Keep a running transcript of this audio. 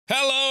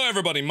Hello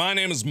everybody, my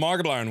name is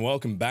Markiplier and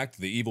welcome back to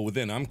The Evil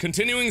Within. I'm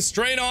continuing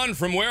straight on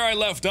from where I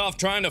left off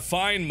trying to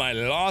find my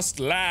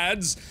lost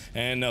lads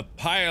and a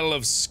pile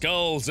of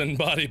skulls and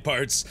body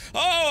parts.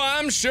 Oh,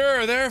 I'm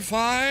sure they're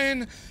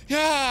fine.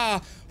 Yeah,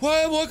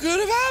 what could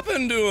have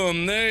happened to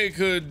them? They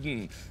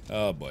could...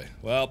 Oh boy,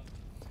 well,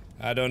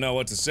 I don't know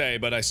what to say,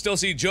 but I still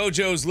see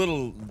JoJo's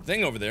little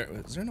thing over there.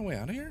 Is there no way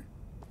out of here?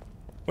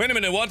 Wait a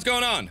minute, what's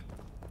going on?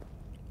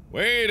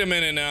 Wait a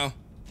minute now.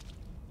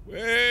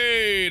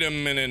 Wait a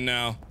minute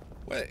now.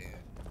 Wait.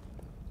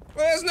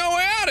 Well, there's no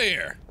way out of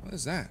here. What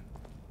is that?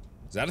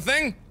 Is that a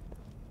thing?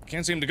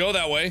 Can't seem to go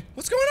that way.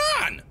 What's going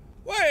on?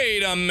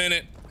 Wait a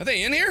minute. Are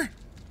they in here?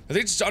 Are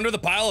they just under the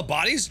pile of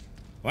bodies?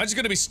 Am I just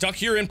gonna be stuck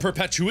here in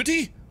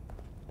perpetuity?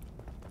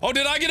 Oh,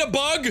 did I get a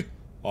bug?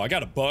 Oh, I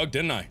got a bug,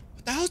 didn't I?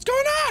 What the hell's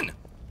going on?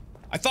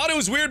 I thought it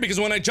was weird because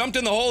when I jumped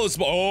in the hole, it's-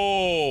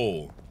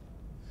 Oh.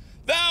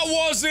 That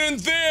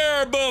wasn't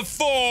there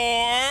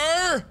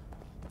before!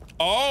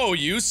 Oh,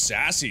 you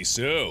sassy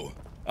Sue.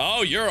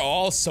 Oh, you're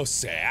all so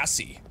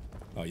sassy.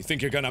 Oh, you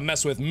think you're gonna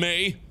mess with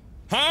me?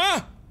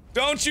 Huh?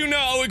 Don't you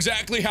know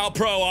exactly how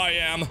pro I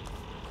am?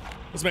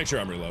 Let's make sure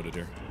I'm reloaded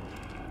here.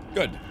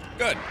 Good,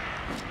 good.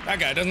 That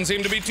guy doesn't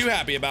seem to be too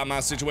happy about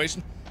my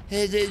situation.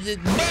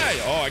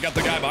 Oh, I got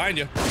the guy behind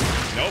you.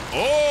 Nope.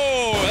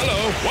 Oh,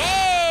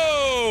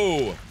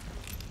 hello. Whoa!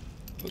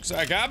 Looks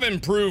like I've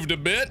improved a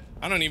bit.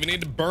 I don't even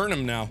need to burn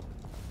him now.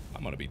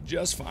 I'm gonna be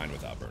just fine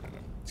without burning him.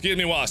 Excuse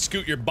me while I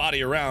scoot your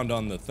body around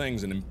on the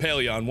things and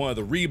impale you on one of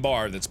the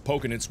rebar that's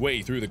poking its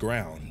way through the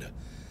ground.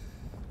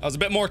 That was a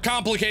bit more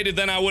complicated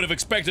than I would have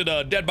expected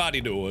a dead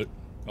body to do it.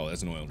 Oh,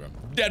 that's an oil drum.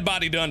 Dead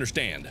body to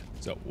understand.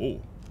 So,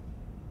 ooh.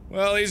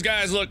 Well, these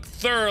guys look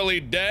thoroughly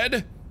dead.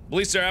 At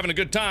least they're having a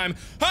good time.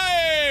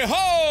 Hey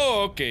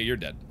ho! Okay, you're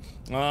dead.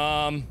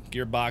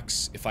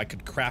 Gearbox, if I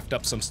could craft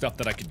up some stuff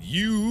that I could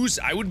use,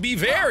 I would be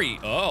very-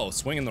 Oh,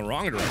 swinging the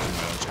wrong direction,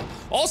 don't you?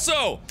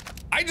 Also,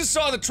 I just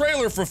saw the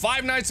trailer for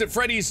Five Nights at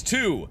Freddy's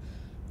 2.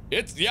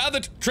 Yeah,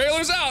 the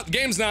trailer's out. The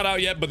game's not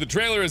out yet, but the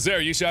trailer is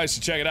there. You guys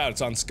should check it out.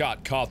 It's on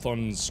Scott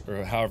Cawthorn's,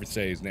 or however you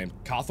say his name,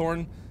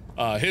 Cawthorn?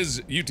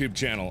 His YouTube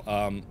channel.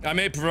 I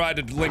may provide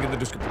a link in the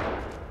description.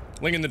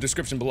 Link in the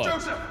description below.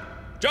 Joseph!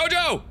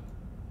 Jojo!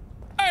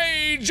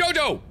 Hey,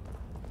 Jojo!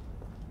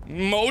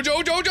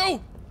 Mojo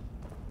Jojo?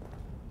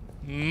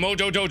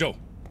 Mojo Jojo.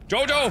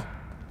 Jojo!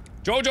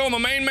 Jojo, my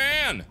main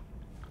man!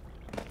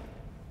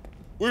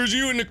 Where's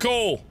you and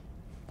Nicole?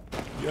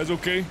 You guys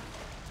okay? You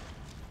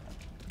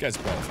guys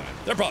are probably fine.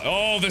 They're probably-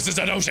 Oh, this is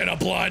an ocean of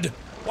blood!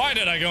 Why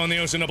did I go in the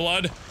ocean of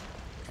blood?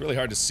 It's really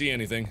hard to see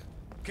anything.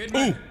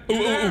 Kidman,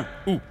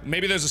 Ooh.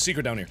 Maybe there's a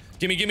secret down here.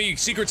 Gimme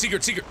secrets.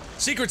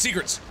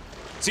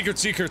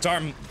 Secrets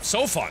are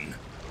so fun.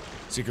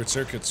 Secret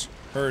circuits.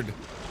 Heard.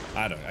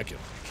 I can't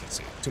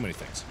see it. Too many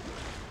things.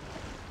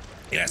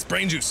 Yes,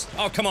 brain juice.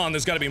 Oh, come on,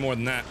 there's gotta be more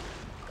than that.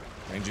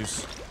 Brain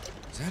juice.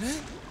 Is that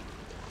it?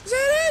 Is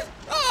that it?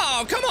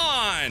 Oh, come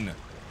on!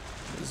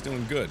 He's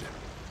doing good.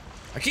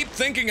 I keep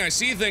thinking I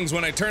see things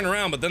when I turn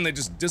around, but then they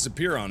just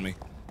disappear on me.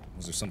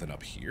 Was there something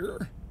up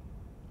here?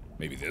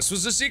 Maybe this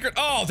was the secret?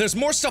 Oh, there's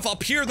more stuff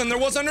up here than there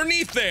was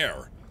underneath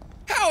there!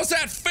 How is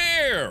that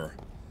fair?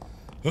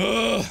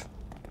 Ugh.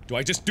 Do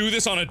I just do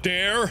this on a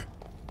dare?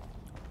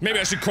 Maybe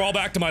I should crawl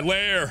back to my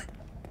lair.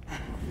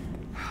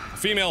 A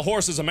female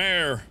horse is a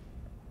mare.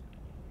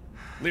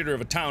 Leader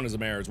of a town is a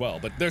mayor as well,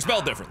 but they're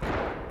spelled differently.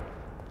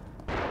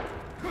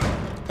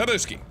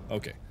 Habuski.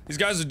 Okay. These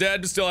guys are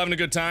dead, still having a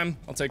good time.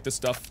 I'll take this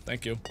stuff.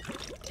 Thank you.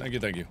 Thank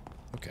you.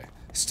 Okay.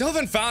 Still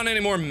haven't found any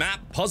more map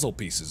puzzle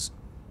pieces.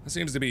 That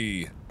seems to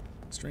be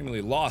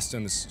extremely lost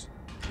in this.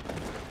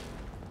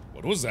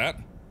 What was that?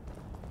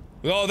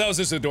 Oh, that was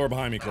just a door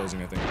behind me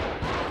closing, I think.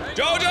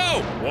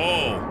 Jojo!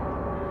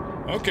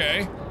 Whoa.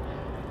 Okay.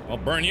 I'll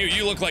burn you.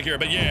 You look like you're,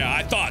 but yeah,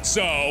 I thought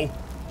so.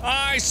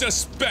 I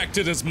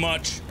suspected as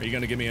much. Are you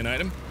gonna give me an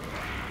item?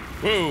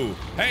 Whoa.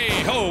 Hey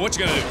ho, what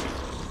you gonna do?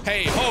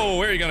 Hey ho,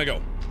 where are you gonna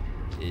go?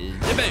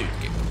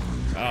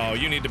 Oh,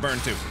 you need to burn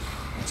too.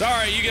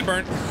 Sorry, you get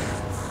burnt.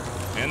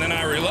 And then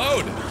I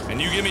reload, and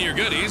you give me your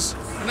goodies,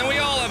 and then we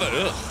all have it.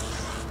 Ugh.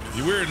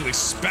 You weirdly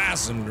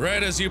spasmed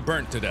right as you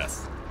burnt to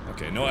death.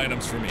 Okay, no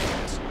items for me,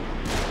 guys.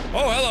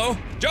 Oh, hello.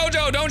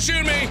 Jojo, don't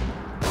shoot me!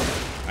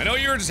 I know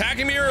you were just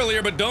hacking me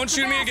earlier, but don't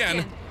shoot me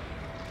again.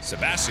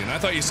 Sebastian, I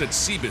thought you said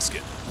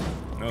Seabiscuit.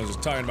 I was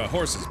just talking about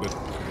horses, but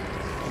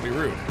don't be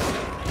rude.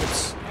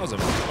 Oops, that was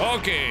a-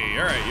 Okay,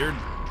 alright, you're-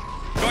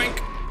 Doink!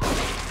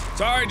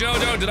 Sorry,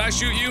 Jojo, did I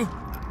shoot you?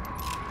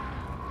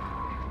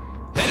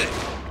 Hit it!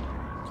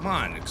 Come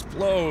on,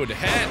 explode,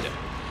 head!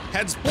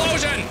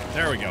 Headsplosion!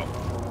 There we go.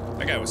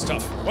 That guy was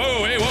tough.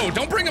 Whoa, hey, whoa,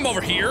 don't bring him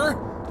over here!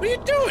 What are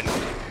you doing?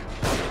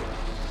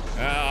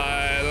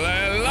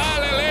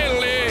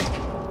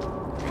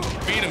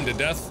 Beat him to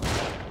death.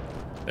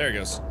 There he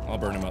goes. I'll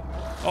burn him up.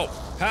 Oh,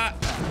 ha!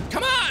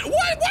 Come on!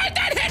 Why'd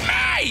that hit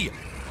me?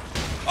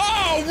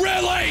 Oh,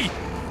 really?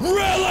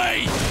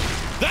 Really?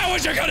 That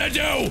what you're gonna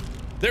do?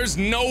 There's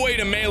no way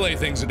to melee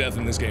things to death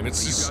in this game.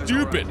 It's just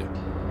stupid.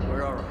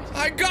 we're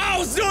alright. I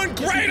was doing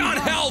great on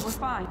health! We're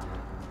fine.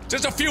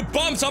 Just a few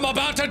bumps, I'm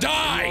about to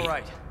die! All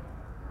right.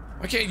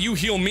 Why can't you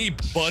heal me,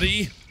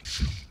 buddy?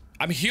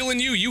 I'm healing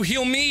you, you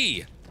heal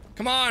me!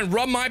 Come on,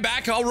 rub my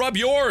back, I'll rub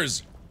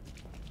yours!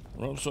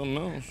 Rub something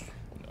else.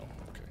 No,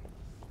 okay.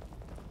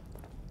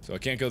 So I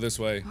can't go this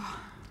way.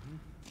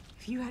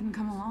 If you hadn't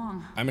come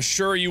along. I'm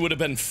sure you would have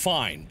been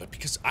fine, but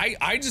because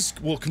I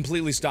just will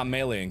completely stop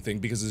meleeing thing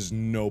because there's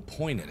no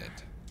point in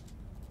it.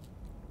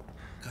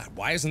 God,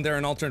 why isn't there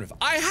an alternative?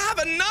 I have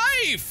a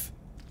knife!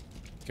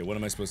 Okay, what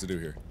am I supposed to do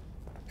here?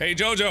 Hey,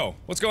 Jojo,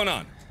 what's going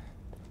on?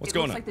 What's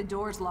going on? It looks like the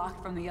door's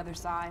locked from the other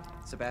side.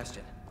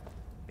 Sebastian,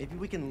 maybe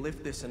we can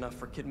lift this enough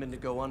for Kidman to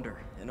go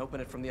under and open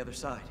it from the other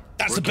side.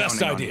 That's the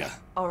best idea.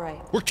 All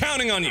right. We're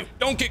counting on you.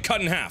 Don't get cut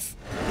in half.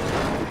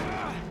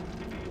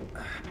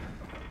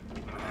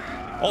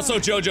 Also,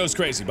 Jojo's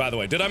crazy, by the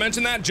way. Did I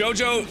mention that?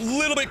 Jojo,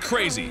 little bit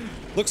crazy.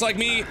 Looks like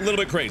me, little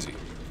bit crazy.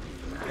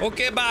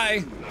 Okay,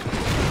 bye.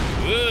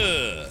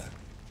 Ugh.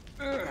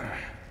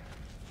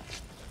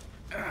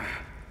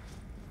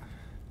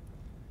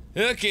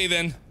 Okay,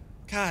 then.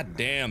 God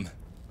damn.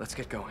 Let's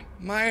get going.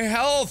 My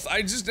health!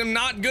 I just am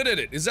not good at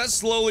it. Is that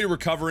slowly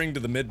recovering to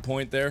the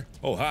midpoint there?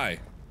 Oh, hi.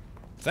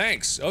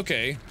 Thanks.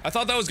 Okay. I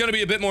thought that was gonna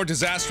be a bit more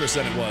disastrous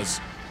than it was.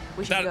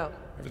 We should go.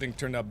 Everything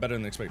turned out better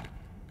than expected.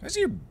 Can I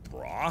see your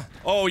bra?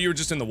 Oh, you were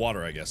just in the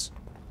water, I guess.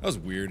 That was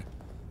weird.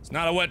 It's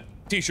not a wet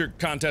t-shirt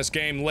contest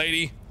game,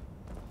 lady.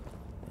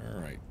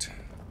 Alright.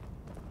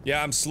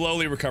 Yeah, I'm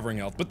slowly recovering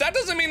health, but that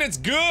doesn't mean it's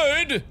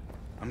good!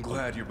 I'm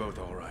glad you're both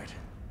alright.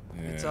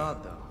 Yeah. It's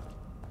odd, though.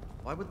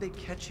 Why would they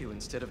catch you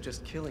instead of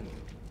just killing you?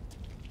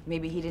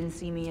 Maybe he didn't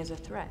see me as a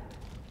threat.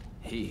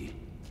 He.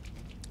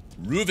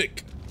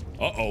 Ruvik.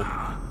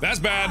 Uh-oh. That's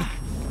bad.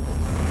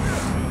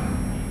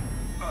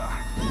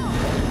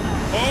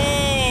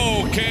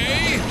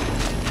 Okay.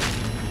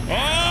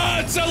 Oh,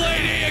 it's a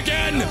lady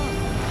again!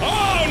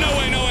 Oh, no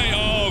way, no way.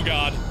 Oh,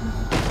 God.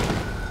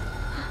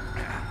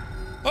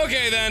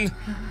 Okay, then.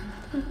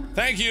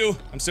 Thank you.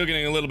 I'm still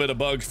getting a little bit of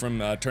bug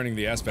from turning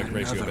the aspect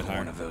ratio a bit higher.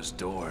 One of those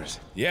doors.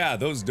 Yeah,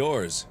 those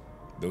doors.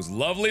 Those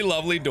lovely,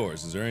 lovely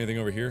doors. Is there anything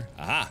over here?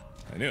 Aha!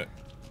 I knew it.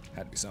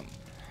 Had to be something.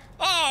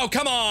 Oh,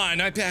 come on!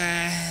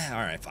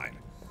 Alright, fine.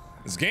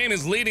 This game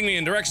is leading me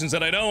in directions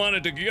that I don't want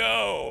it to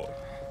go.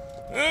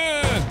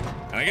 And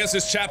I guess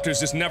this chapter's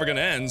just never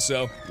gonna end,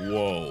 so...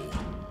 Whoa.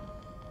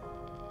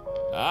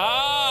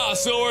 Ah,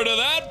 so we're to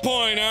that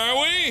point,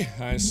 are we?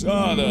 I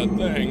saw the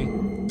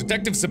thing.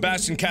 Detective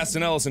Sebastian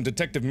Castanellis and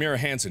Detective Mira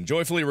Hansen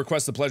joyfully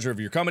request the pleasure of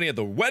your company at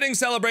the wedding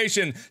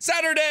celebration,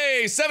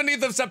 Saturday,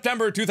 17th of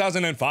September,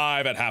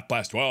 2005 at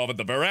 12:30 at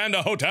the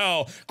Veranda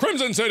Hotel,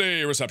 Crimson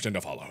City, reception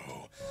to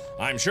follow.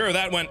 I'm sure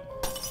that went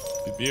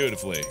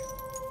beautifully.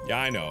 Yeah,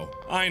 I know.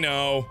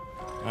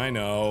 I'm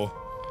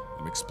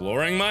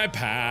exploring my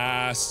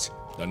past.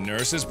 The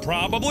nurse is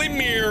probably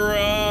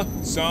Mira.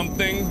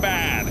 Something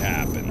bad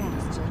happened.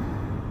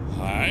 Sebastian,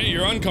 Hi,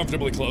 you're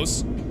uncomfortably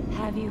close.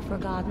 have you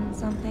forgotten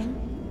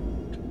something?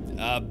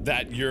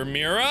 That you're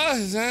Mira?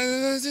 Is that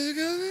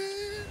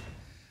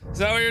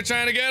what you're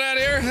trying to get at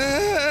here?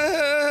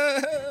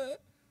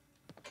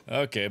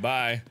 Okay,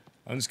 bye.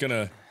 I'm just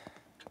gonna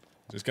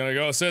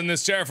go sit in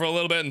this chair for a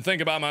little bit and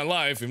think about my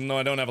life, even though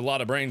I don't have a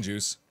lot of brain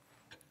juice.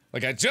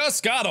 Like, I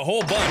just got a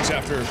whole bunch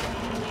after,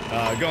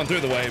 going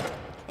through the wave.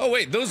 Oh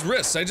wait, those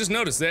wrists, I just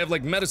noticed they have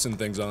like medicine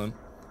things on them.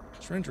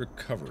 Syringe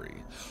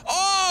recovery.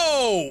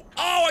 Oh!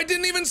 Oh, I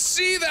didn't even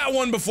see that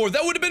one before.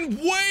 That would have been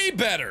way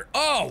better.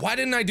 Oh, why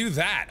didn't I do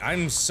that?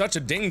 I'm such a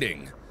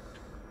ding-ding.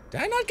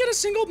 Did I not get a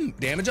single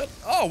damage up?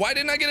 Oh, why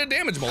didn't I get a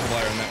damage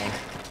multiplier in that one?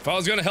 If I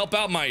was gonna help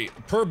out my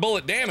per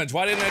bullet damage,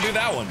 why didn't I do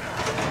that one?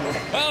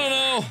 I don't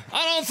know.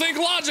 I don't think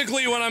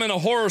logically when I'm in a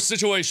horror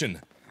situation.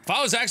 If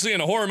I was actually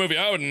in a horror movie,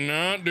 I would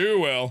not do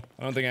well.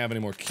 I don't think I have any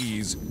more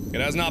keys. It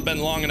has not been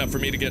long enough for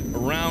me to get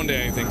around to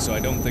anything, so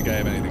I don't think I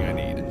have anything I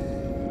need.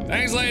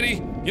 Thanks,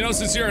 lady. You know,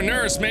 since you're a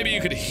nurse, maybe you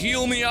could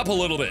heal me up a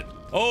little bit.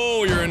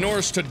 Oh, you're a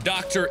nurse to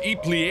Dr.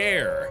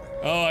 Iplier.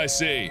 Oh, I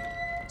see.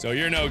 So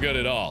you're no good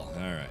at all.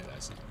 Alright, I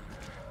see.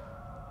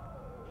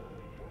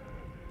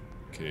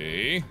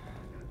 Okay.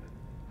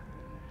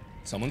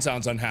 Someone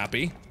sounds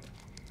unhappy.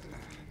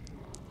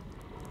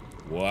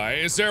 Why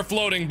is there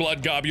floating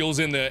blood globules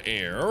in the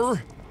air?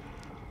 Okay.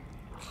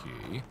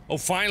 Oh,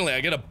 finally, I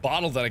get a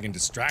bottle that I can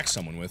distract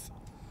someone with.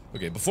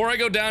 Okay, before I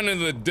go down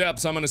into the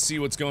depths, I'm gonna see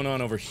what's going on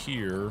over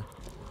here.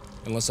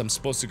 Unless I'm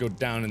supposed to go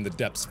down in the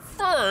depths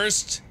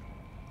first.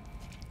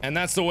 And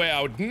that's the way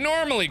I would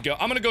normally go.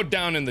 I'm gonna go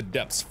down in the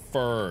depths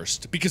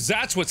first. Because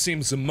that's what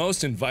seems the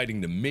most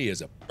inviting to me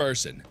as a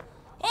person.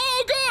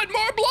 Oh god,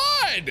 more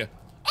blood!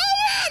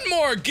 Oh, and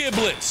more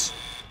giblets!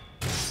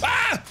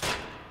 Ah!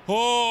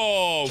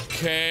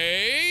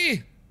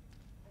 Okay.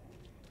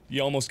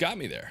 You almost got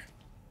me there.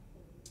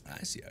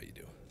 I see how you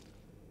do.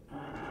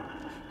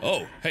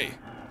 Oh, hey.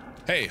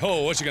 Hey,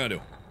 ho, what you gonna do?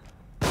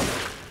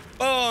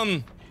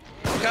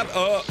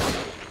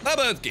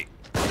 Babutki.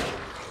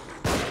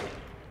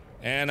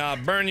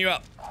 And burn you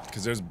up.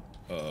 Cause there's,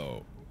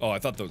 oh, I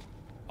thought those,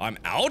 I'm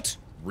out?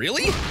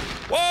 Really?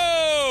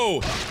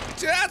 Whoa!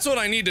 That's what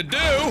I need to do!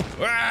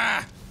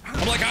 Ah!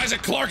 I'm like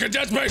Isaac Clarke at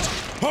Dead Space!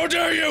 How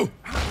dare you!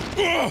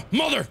 Ugh,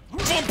 mother!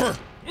 Thumper!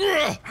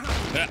 Ugh.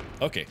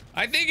 Okay,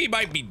 I think he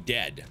might be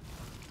dead.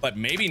 But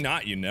maybe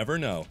not, you never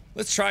know.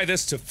 Let's try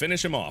this to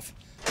finish him off.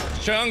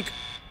 Chunk!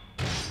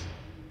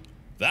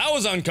 That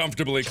was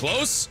uncomfortably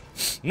close.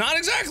 Not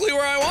exactly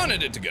where I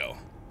wanted it to go.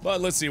 But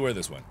let's see where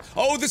this went.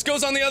 Oh, this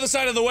goes on the other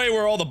side of the way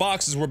where all the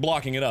boxes were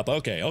blocking it up.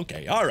 Okay,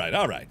 okay. Alright,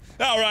 alright.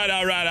 Alright,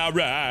 alright,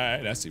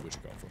 alright. I see what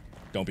you're going for.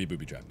 Don't be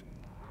booby trapped.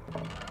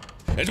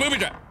 It's booby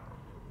trap!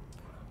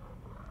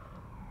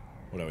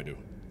 What do I do?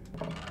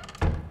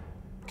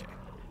 Okay.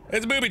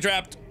 It's booby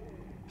trapped.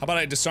 How about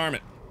I disarm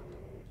it?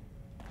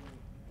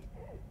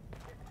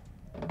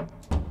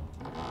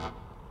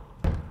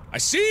 I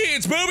see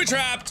it's booby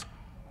trapped!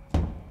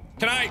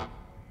 Can I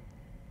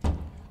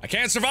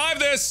can't survive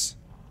this!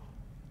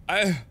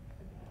 I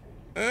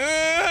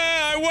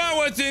want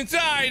what's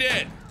inside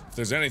it! If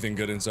there's anything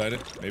good inside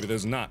it, maybe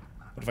there's not.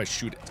 What if I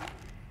shoot it?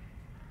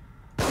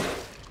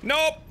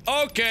 Nope!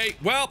 Okay,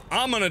 well,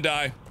 I'm gonna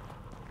die.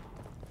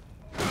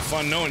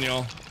 Fun knowing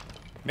y'all.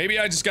 Maybe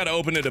I just gotta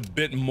open it a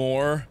bit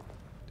more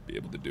to be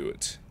able to do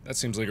it. That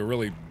seems like a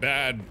really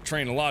bad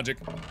train of logic.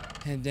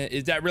 And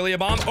is that really a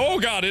bomb? Oh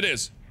god, it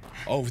is!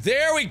 Oh,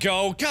 there we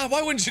go! God,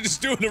 why wouldn't you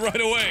just do it right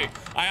away?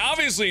 I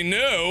obviously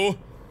knew!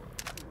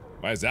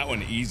 Why is that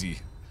one easy?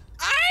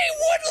 I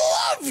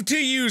would love to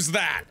use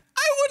that!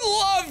 I would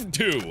love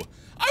to!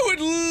 I would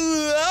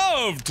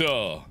love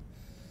to!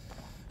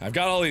 I've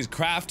got all these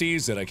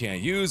crafties that I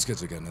can't use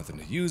because I got nothing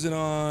to use it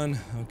on.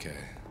 Okay.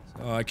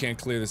 Oh, I can't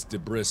clear this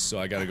debris, so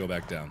I gotta go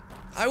back down.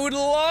 I would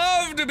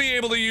love to be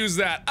able to use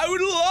that! I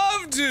would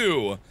love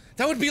to!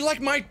 That would be like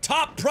my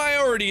top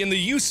priority in the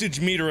usage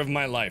meter of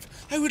my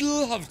life. I would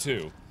love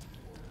to.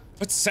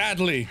 But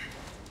sadly,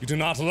 you do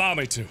not allow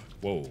me to.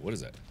 Whoa, what is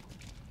that?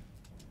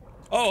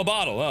 Oh, a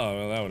bottle. Oh,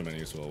 well, that would have been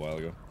useful a while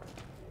ago.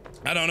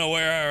 I don't know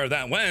where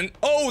that went.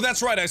 Oh,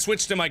 that's right, I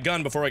switched to my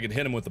gun before I could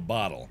hit him with the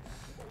bottle.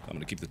 I'm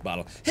gonna keep this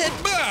bottle. Hit!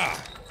 Bah!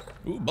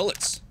 Ooh,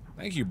 bullets.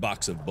 Thank you,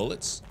 box of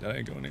bullets. Did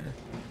I go in here?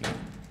 No.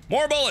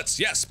 More bullets!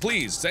 Yes,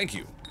 please, thank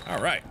you.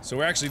 Alright, so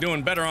we're actually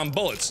doing better on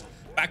bullets.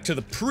 Back to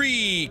the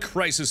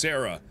pre-crisis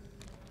era.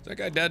 Is that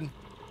guy dead?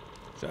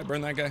 Should I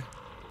burn that guy?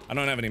 I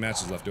don't have any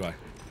matches left, do I?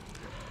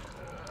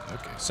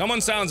 Okay,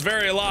 someone sounds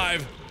very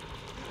alive.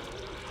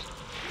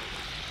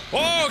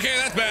 Oh, okay,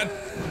 that's bad.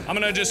 I'm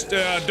gonna just,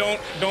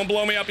 don't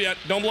blow me up yet.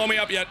 Don't blow me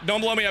up yet.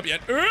 Don't blow me up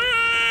yet.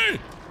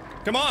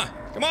 Come on.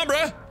 Come on,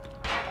 bruh.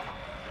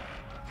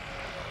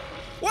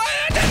 What?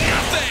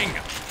 That did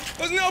nothing!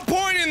 There's no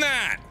point in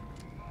that!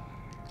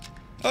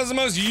 That was the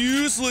most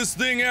useless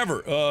thing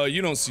ever.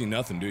 You don't see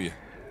nothing, do you?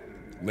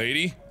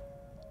 Lady?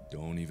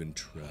 Don't even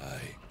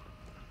try.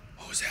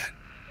 What was that?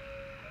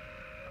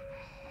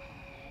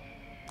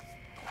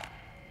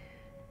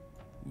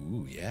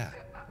 Ooh, yeah.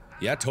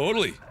 Yeah,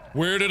 totally.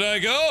 Where did I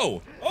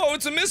go? Oh,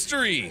 it's a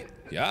mystery!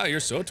 Yeah, you're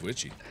so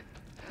twitchy.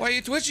 Why are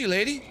you twitchy,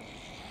 lady?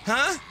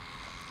 Huh?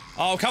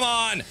 Oh, come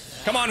on!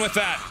 Come on with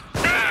that!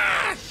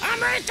 Ah!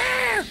 I'm right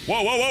there!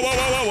 Whoa, whoa, whoa, whoa,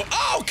 whoa, whoa!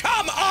 Oh,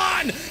 come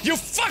on! You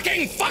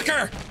fucking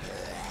fucker!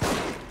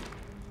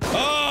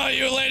 Oh,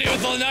 you lady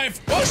with the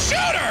knife! Oh, shoot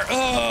her!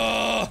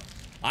 Oh!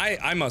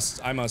 I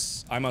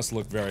must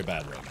look very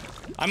bad right now.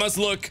 I must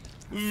look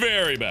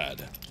very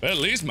bad. At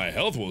least my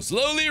health will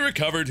slowly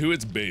recover to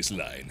its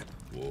baseline.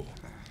 Whoa.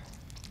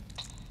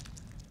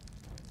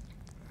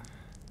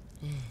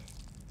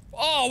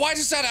 Oh, why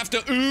does that have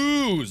to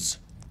ooze?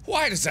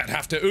 Why does that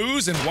have to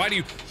ooze, and why do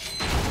you—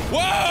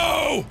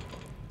 Whoa!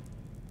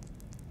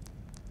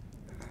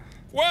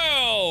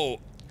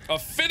 Well, a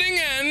fitting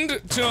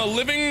end to a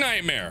living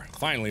nightmare.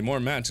 Finally, more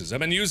matches. I've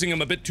been using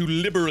them a bit too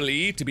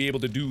liberally to be able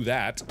to do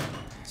that.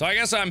 So I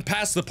guess I'm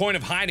past the point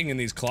of hiding in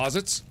these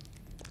closets.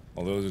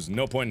 Although there's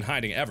no point in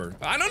hiding ever.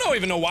 I don't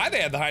even know why they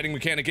had the hiding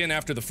mechanic in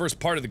after the first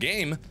part of the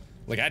game.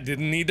 Like, I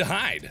didn't need to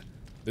hide.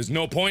 There's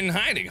no point in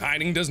hiding.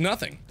 Hiding does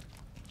nothing.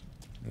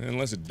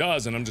 Unless it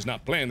does, and I'm just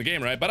not playing the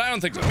game right, but I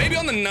don't think so. Maybe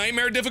on the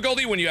nightmare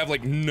difficulty, when you have,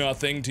 like,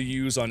 nothing to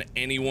use on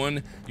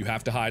anyone, you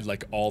have to hide,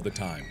 like, all the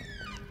time.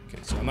 Okay,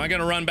 so am I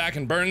gonna run back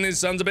and burn these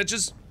sons of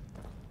bitches?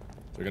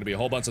 There gonna be a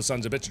whole bunch of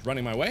sons of bitches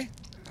running my way?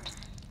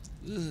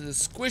 Ugh,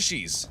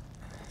 squishies.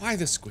 Why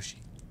the squishy?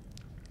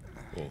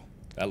 Oh,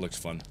 that looks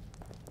fun.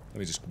 Let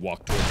me just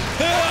walk towards it.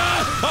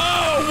 Ah!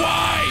 Oh,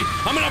 why?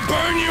 I'm gonna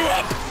burn you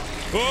up!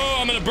 Oh,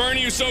 I'm gonna burn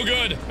you so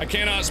good. I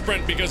cannot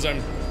sprint because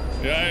I'm...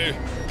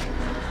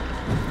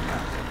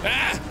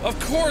 Ah! Of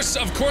course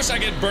I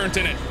get burnt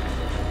in it.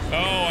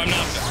 Oh, I'm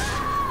not...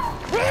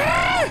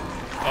 Ah!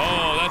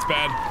 Oh, that's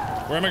bad.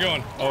 Where am I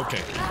going?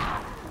 Okay.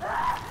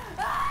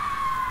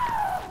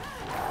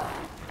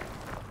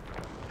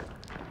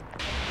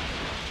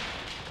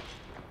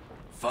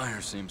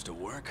 Fire seems to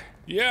work.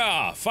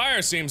 Yeah,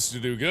 fire seems to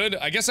do good.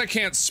 I guess I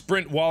can't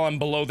sprint while I'm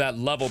below that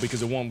level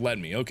because it won't let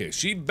me. Okay,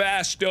 she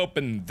bashed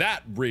open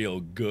that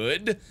real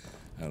good.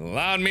 And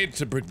allowed me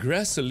to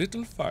progress a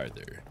little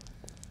farther.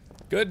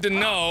 Good to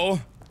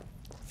know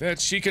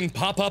that she can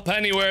pop up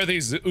anywhere,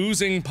 these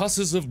oozing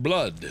pusses of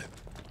blood.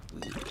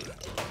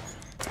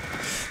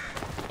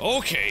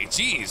 Okay,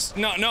 jeez.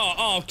 No,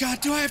 oh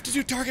god, do I have to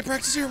do target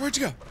practice here? Where'd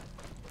you go?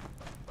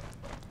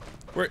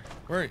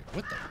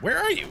 Where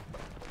are you?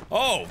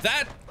 Oh,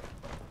 that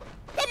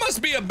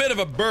must be a bit of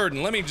a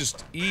burden. Let me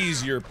just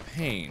ease your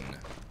pain.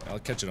 I'll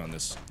catch it on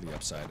the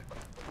upside.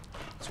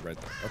 It's right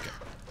there. Okay.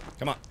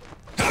 Come on.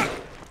 Ha!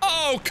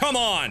 Oh, come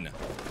on!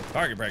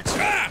 Target practice.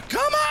 Ah!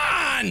 Come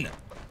on!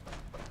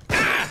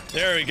 Ah!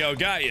 There we go,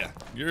 got you.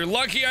 You're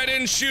lucky I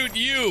didn't shoot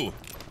you.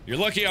 You're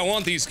lucky I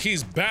want these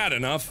keys bad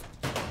enough.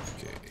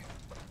 Okay.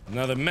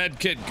 Another med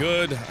kit,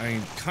 good. I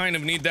kind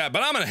of need that,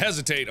 but I'm gonna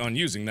hesitate on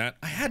using that.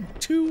 I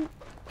had to.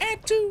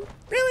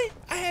 Really?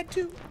 I had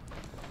to.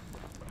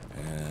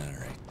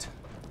 Alright.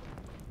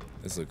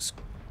 This looks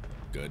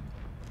good.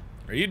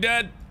 Are you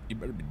dead? You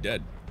better be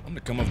dead. I'm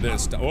gonna come up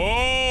this.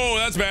 Oh,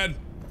 that's bad.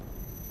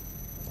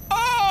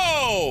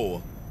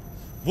 Oh!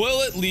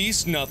 Well, at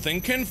least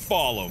nothing can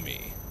follow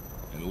me.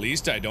 At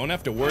least I don't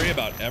have to worry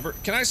about ever-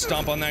 Can I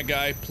stomp on that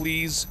guy,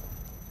 please?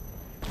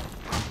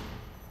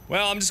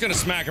 Well, I'm just gonna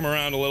smack him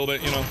around a little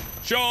bit, you know.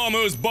 Show him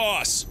who's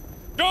boss!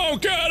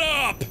 Don't get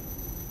up!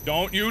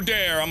 Don't you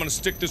dare, I'm gonna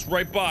stick this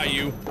right by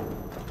you.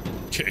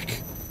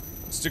 Kick.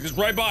 Stick this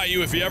right by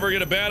you if you ever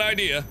get a bad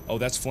idea. Oh,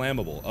 that's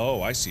flammable.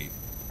 Oh, I see.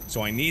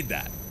 So I need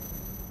that.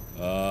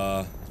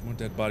 There's more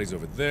dead bodies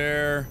over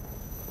there.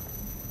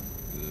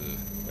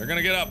 They're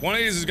gonna get up. One of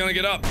these is gonna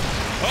get up.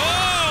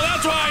 Oh,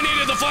 that's why I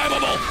needed the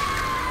flammable!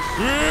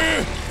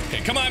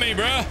 Hey, come on me,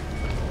 bruh.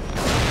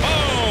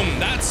 Boom!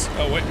 That's-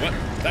 oh, wait, what?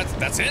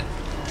 That's it?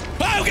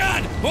 Oh,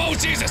 God! Oh,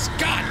 Jesus!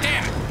 God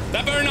damn it!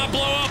 That better not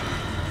blow up!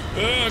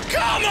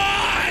 Come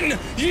on!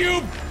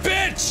 You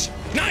bitch!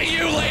 Not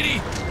you,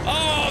 lady!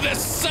 Oh,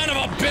 this son of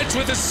a bitch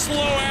with his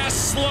slow-ass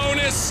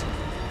slowness!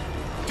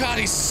 God,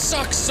 he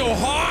sucks so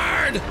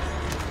hard!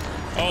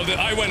 Oh,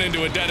 I went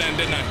into a dead end,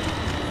 didn't I?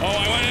 Oh,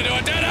 I went into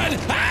a dead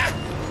end! Ah!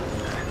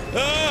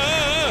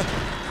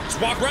 Just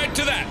walk right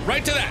to that,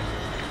 right to that.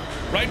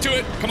 Right to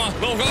it. Come on,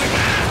 little go like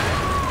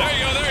ah! There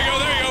you go, there you go,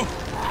 there you go.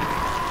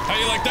 How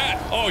you like that?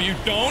 Oh, you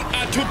don't?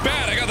 Too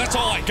bad. That's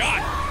all I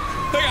got.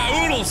 I got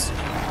oodles.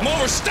 I'm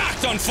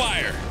overstocked on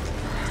fire.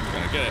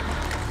 Gonna get it.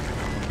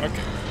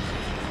 Okay.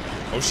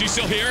 Oh, she's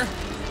still here?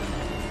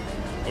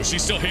 Oh,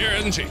 she's still here,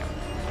 isn't she?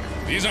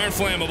 These aren't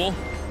flammable.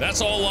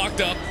 That's all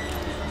locked up.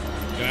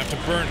 Gonna have to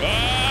burn.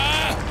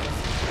 Ah!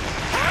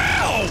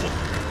 Ow!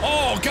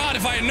 Oh, God,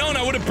 if I had known,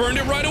 I would have burned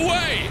it right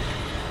away.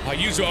 I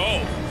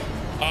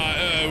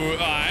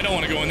don't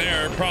want to go in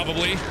there,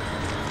 probably.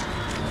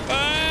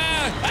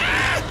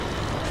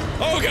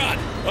 Oh, God.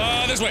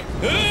 This way.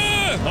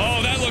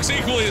 Oh, that looks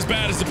equally as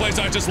bad as the place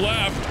I just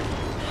left.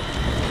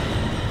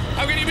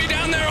 How can you be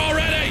down there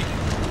already?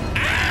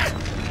 Ah!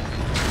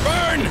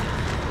 Burn!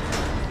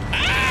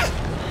 Ah!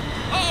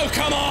 Oh,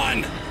 come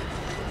on!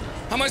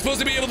 How am I supposed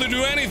to be able to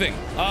do anything?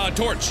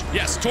 Torch.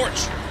 Yes,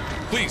 torch.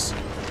 Please.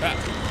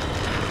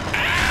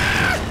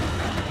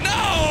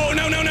 No!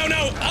 No, no, no,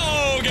 no!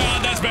 Oh,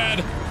 God, that's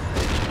bad.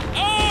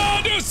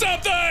 Oh, do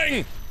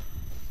something!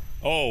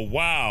 Oh,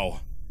 wow.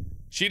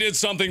 She did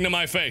something to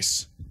my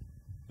face.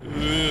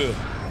 Ugh.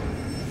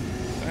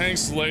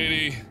 Thanks,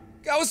 lady.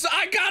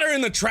 I got her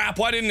in the trap.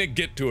 Why didn't it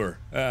get to her?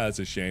 That's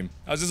a shame.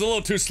 I was just a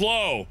little too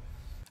slow.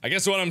 I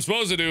guess what I'm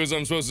supposed to do is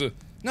I'm supposed to...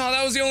 No,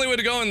 that was the only way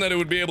to go, and that it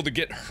would be able to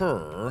get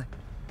her.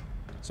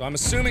 So I'm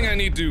assuming I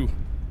need to...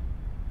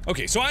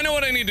 Okay, so I know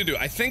what I need to do.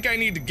 I think I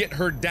need to get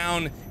her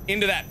down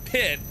into that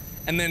pit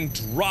and then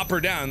drop her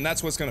down.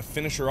 That's what's gonna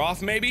finish her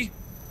off, maybe?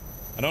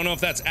 I don't know if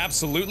that's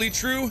absolutely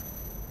true,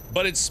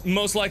 but it's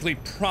most likely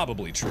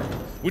probably true.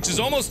 Which is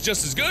almost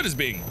just as good as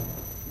being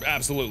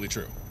absolutely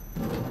true.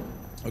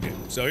 Okay,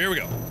 so here we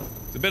go.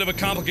 It's a bit of a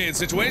complicated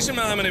situation,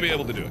 but I'm gonna be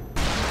able to do it.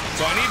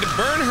 So I need to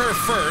burn her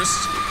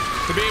first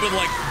to be able to,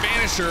 like,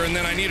 banish her, and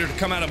then I need her to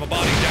come out of a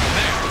body down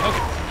there.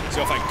 Okay,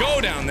 so if I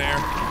go down there,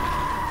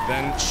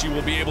 then she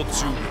will be able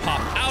to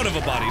pop out of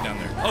a body down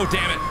there. Oh,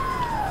 damn it.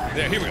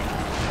 There, here we go.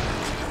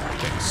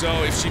 Okay,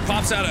 so if she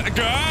pops out of...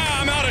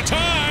 I'm out of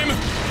time!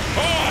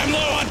 Oh, I'm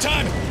low on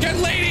time! Get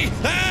lady!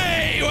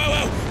 Hey! Whoa,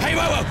 whoa! Hey,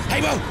 whoa, whoa!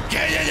 Hey, whoa!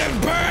 Get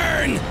it!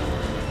 Burn!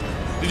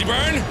 Did you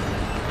burn?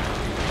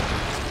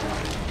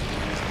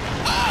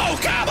 Oh,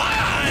 come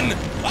on!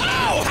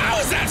 Oh, how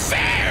is that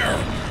fair?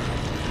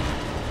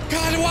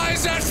 God, why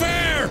is that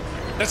fair?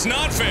 That's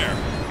not fair.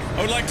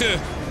 I would like to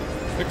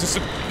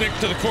submit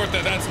to the court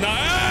that that's not.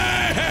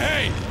 Hey,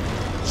 hey, hey!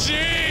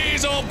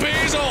 Jeez, old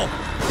Beazle!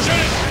 Shoot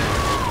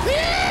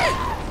it!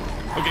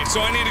 Okay,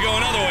 so I need to go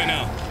another way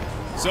now.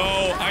 So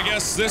I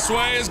guess this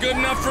way is good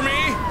enough for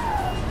me.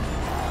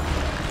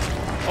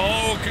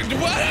 Oh,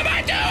 what am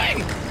I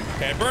doing?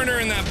 Okay, I burned her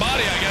in that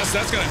body. I guess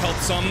that's gonna help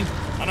some.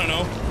 I don't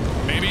know.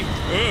 Maybe.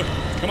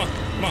 Come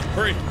on,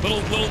 hurry.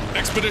 Little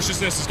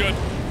expeditiousness is good.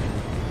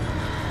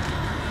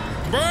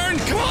 Burn!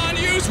 Come on,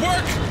 use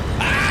work!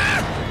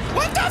 Ah!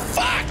 What the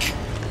fuck?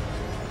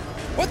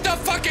 What the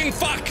fucking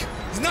fuck?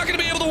 It's not gonna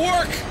be able to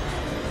work.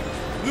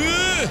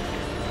 Ugh.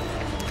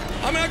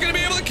 I'm not gonna be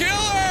able to kill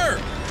her.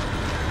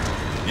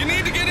 You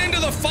need to get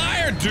into the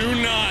fire.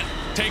 Do not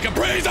take a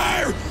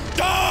breather.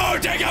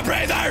 Don't take a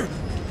breather.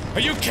 Are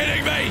you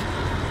kidding me?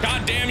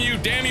 God damn you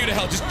to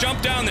hell. Just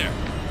jump down there.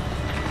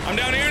 I'm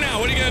down here now.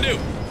 What are you gonna do?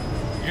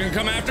 You gonna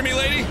come after me,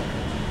 lady?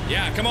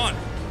 Yeah, come on.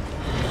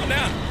 Come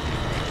down.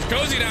 It's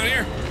cozy down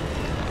here.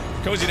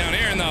 Cozy down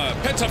here in the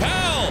pits of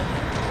hell.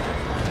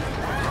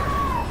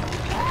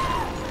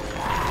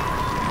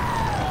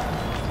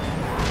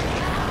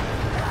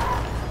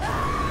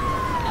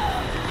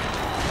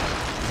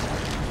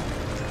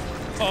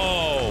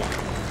 Oh.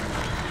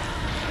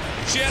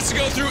 She has to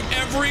go through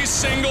every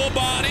single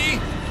body?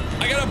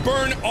 I gotta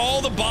burn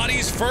all the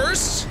bodies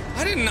first?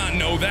 I did not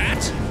know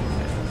that.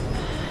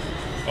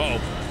 Oh.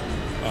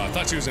 Oh, I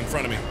thought she was in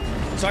front of me.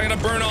 So I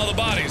gotta burn all the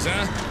bodies,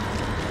 huh?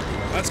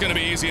 That's gonna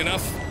be easy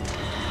enough.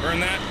 Burn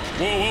that.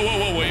 Whoa, whoa, whoa,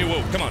 whoa, whoa,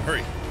 whoa. Come on,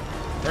 hurry.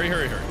 Hurry,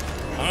 hurry, hurry.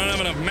 I don't have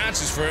enough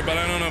matches for it, but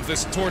I don't know if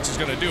this torch is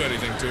gonna do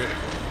anything to it.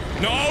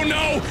 No,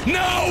 no,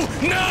 no,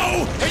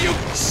 no! Are you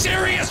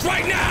serious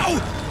right now?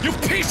 You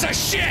piece of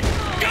shit!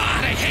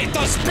 God, I hate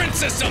the sprint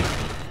system!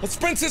 The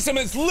sprint system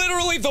is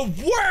literally the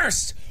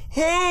worst!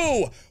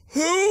 Who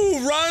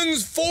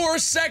runs 4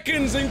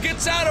 seconds and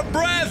gets out of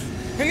breath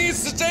and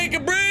needs to take a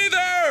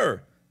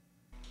breather?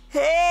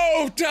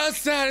 Who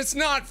does that? It's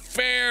not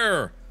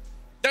fair!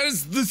 That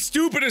is the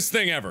stupidest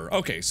thing ever.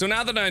 Okay, so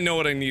now that I know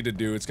what I need to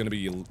do, it's gonna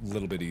be a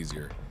little bit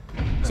easier.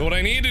 So what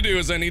I need to do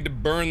is I need to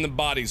burn the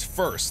bodies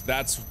first.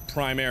 That's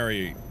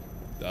primary,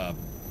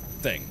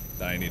 thing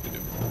that I need to do.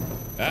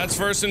 That's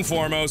first and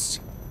foremost.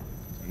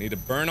 I need to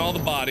burn all the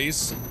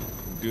bodies.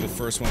 Do the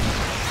first one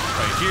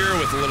right here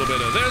with a little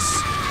bit of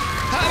this.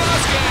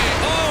 Hamaske!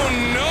 Oh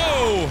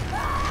no!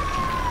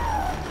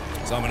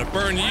 So I'm gonna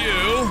burn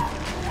you.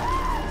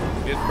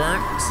 Get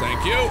burnt.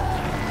 Thank you.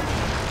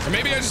 Or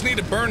maybe I just need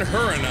to burn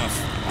her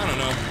enough. I don't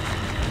know.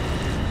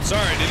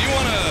 Sorry, did you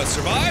want to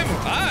survive?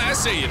 Ah, I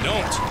say you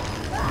don't.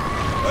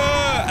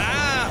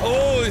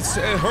 Oh, it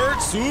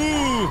hurts.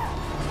 Ooh.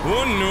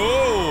 Oh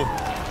no.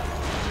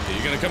 Okay,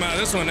 you gonna come out of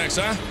this one next,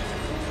 huh?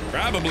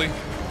 Probably.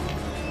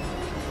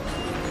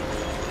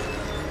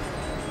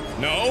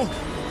 No?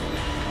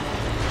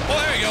 Oh,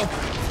 there you go.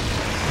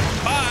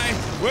 Bye.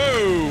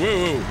 Whoa, whoa,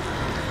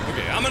 whoa.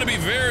 Okay, I'm gonna be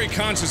very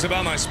conscious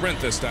about my sprint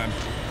this time.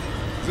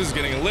 This is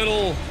getting a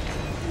little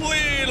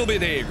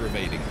bit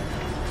aggravating.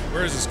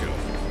 Where does this go?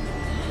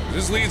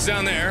 This leads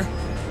down there.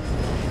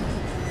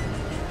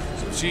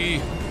 So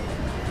she...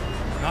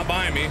 not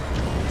by me.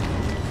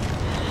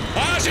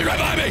 Ah, she's right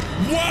by me!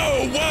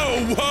 Whoa,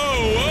 whoa,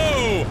 whoa,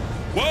 whoa!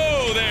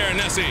 Whoa there,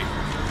 Nessie.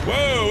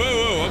 Whoa, whoa,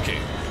 whoa, okay.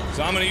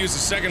 So I'm gonna use the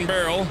second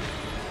barrel.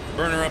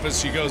 Burn her up as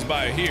she goes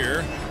by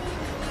here.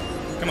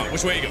 Come on,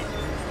 which way you going?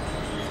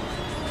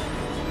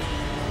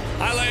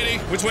 Hi, lady.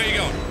 Which way you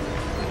going?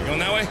 You going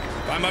that way?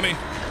 Fine by me.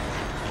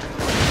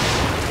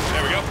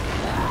 There we go.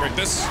 Break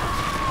this.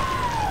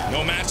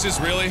 No matches,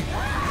 really?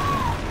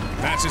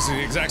 Matches are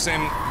the exact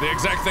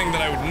thing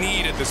that I would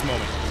need at this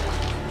moment.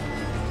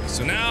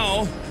 So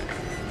now,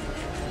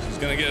 she's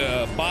gonna get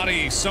a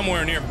body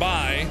somewhere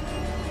nearby.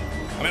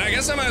 I mean, I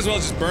guess I might as well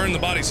just burn the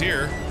bodies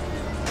here.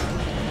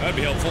 That'd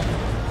be helpful.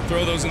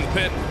 Throw those in the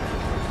pit.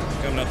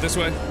 Coming up this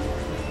way.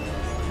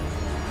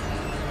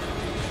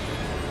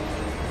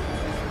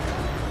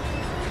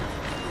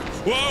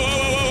 Whoa, whoa,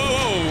 whoa, whoa, whoa,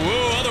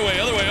 whoa, whoa, other way,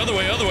 other way, other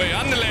way, other way.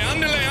 Andale,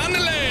 andale,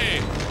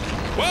 andale.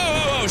 Whoa,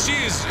 whoa, whoa,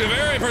 she's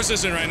very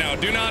persistent right now.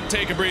 Do not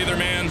take a breather,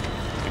 man.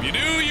 If you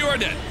do, you are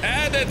dead.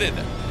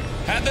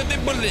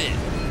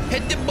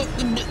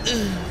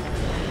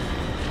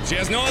 She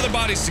has no other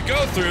bodies to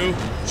go through.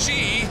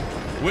 She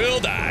will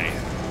die.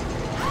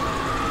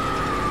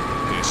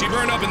 Okay, she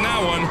burned up in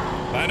that one,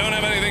 but I don't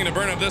have anything to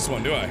burn up this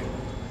one, do I?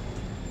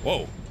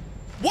 Whoa.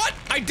 What?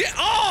 I did.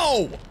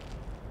 Oh!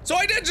 So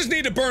I did just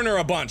need to burn her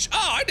a bunch.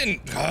 Oh, I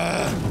didn't.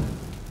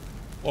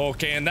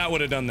 Okay, and that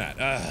would have done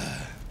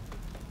that.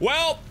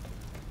 Well,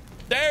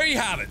 there you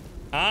have it.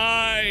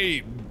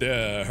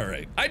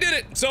 Alright. I did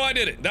it, so I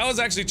did it. That was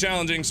actually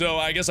challenging, so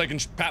I guess I can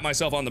pat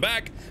myself on the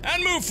back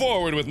and move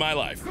forward with my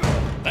life.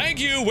 Thank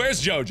you.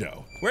 Where's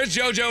JoJo? Where's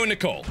JoJo and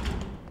Nicole?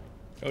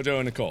 JoJo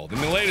and Nicole.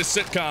 In the latest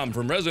sitcom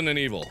from Resident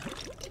Evil.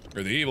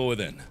 Or The Evil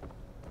Within.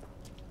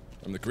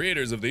 From the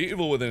creators of The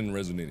Evil Within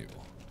Resident Evil.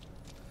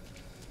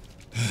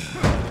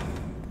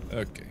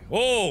 Okay.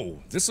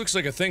 Oh, this looks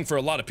like a thing for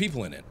a lot of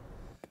people in it.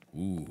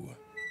 Ooh.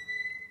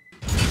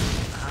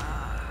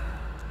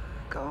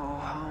 Go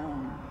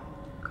home.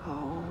 Go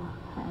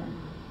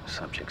home.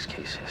 Subject's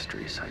case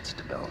history cites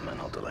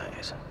developmental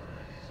delays.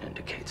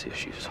 Indicates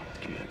issues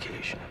with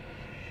communication,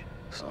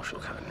 social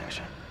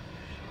cognition,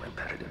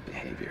 repetitive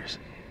behaviors.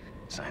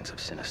 Signs of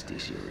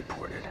synesthesia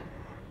reported.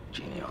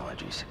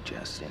 Genealogy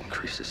suggests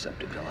increased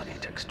susceptibility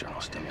to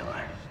external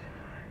stimuli.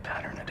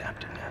 Pattern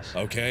adaptiveness.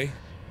 Okay.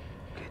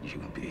 Could you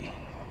be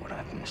what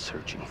I've been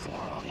searching for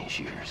all these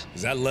years?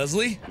 Is that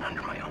Leslie? And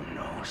under my own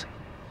nose.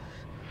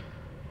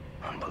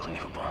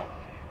 Unbelievable.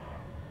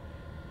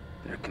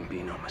 There can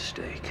be no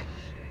mistake.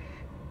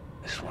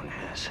 This one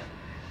is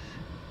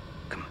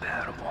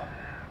compatible.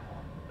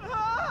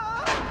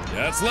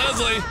 That's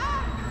Leslie.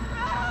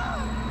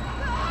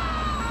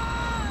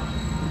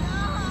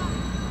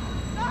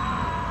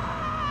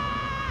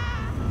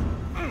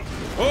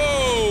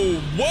 Whoa!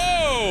 Whoa!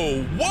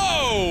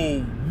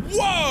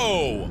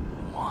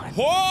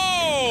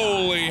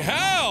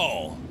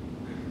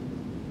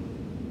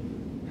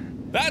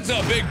 That's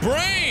a big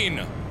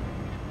brain!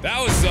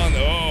 That was on the.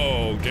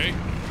 Oh, okay.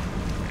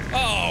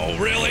 Oh,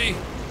 really?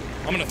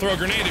 I'm gonna throw a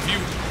grenade if you.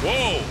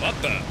 Whoa, what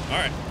the?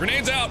 Alright,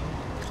 grenades out.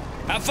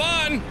 Have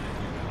fun!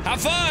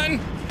 Have fun!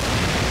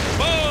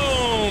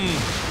 Boom!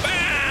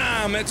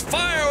 Bam! It's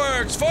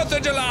fireworks! 4th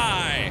of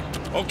July!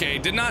 Okay,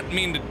 did not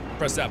mean to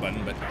press that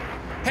button, but.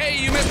 Hey,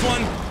 you missed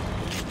one!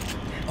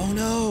 Oh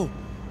no!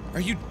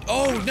 Are you.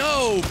 Oh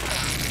no!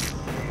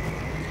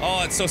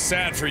 Oh, it's so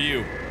sad for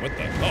you. What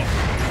the? Oh.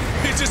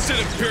 He just did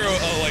a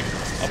like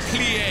a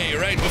plie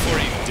right before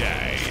he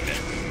died.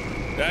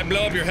 Did I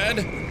blow up your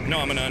head? No,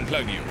 I'm gonna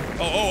unplug you.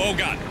 Oh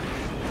god.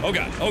 Oh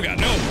god,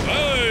 no!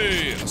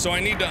 Hey! So I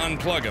need to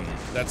unplug him.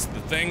 That's the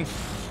thing.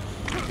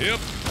 Yep.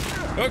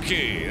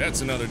 Okay,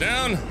 that's another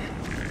down.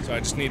 So I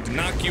just need to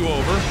knock you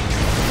over.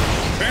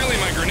 Apparently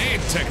my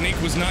grenade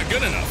technique was not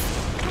good enough.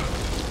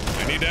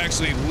 I need to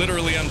actually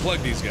literally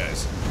unplug these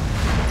guys.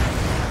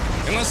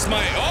 Unless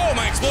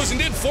my explosion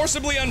did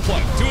forcibly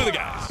unplug 2 of the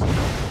guys.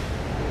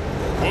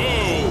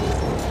 Whoa.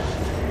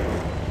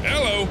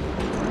 Hello.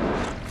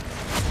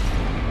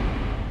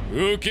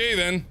 Okay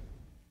then.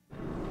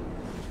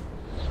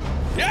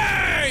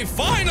 Yay!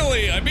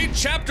 Finally! I beat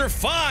chapter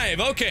 5!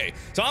 Okay,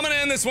 so I'm gonna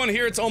end this one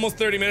here. It's almost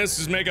 30 minutes.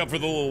 Just make up for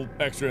the little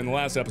extra in the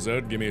last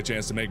episode. Give me a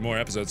chance to make more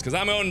episodes, because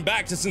I'm going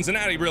back to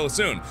Cincinnati real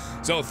soon.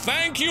 So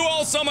thank you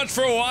all so much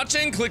for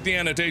watching. Click the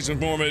annotation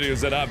for more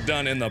videos that I've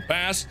done in the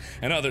past,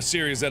 and other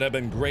series that have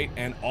been great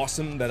and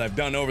awesome that I've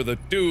done over the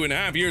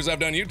 2.5 years I've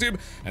done YouTube.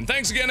 And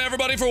thanks again,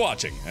 everybody, for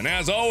watching. And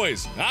as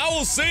always, I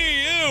will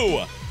see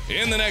you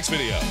in the next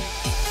video.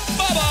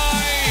 Bye-bye!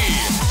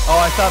 Oh,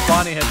 I thought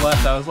Bonnie had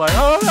left. I was like,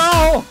 oh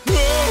no!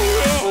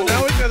 So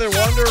now we can either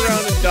wander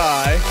around and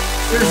die.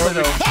 Seriously,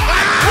 though.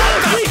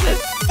 Jesus!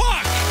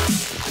 Fuck!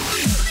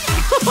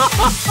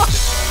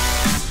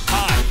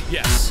 Hi,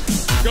 yes.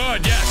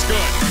 Good, yes,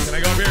 good. Can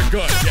I go over here?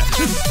 Good, yes.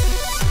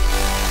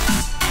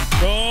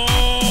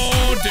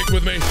 Don't dick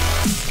with me.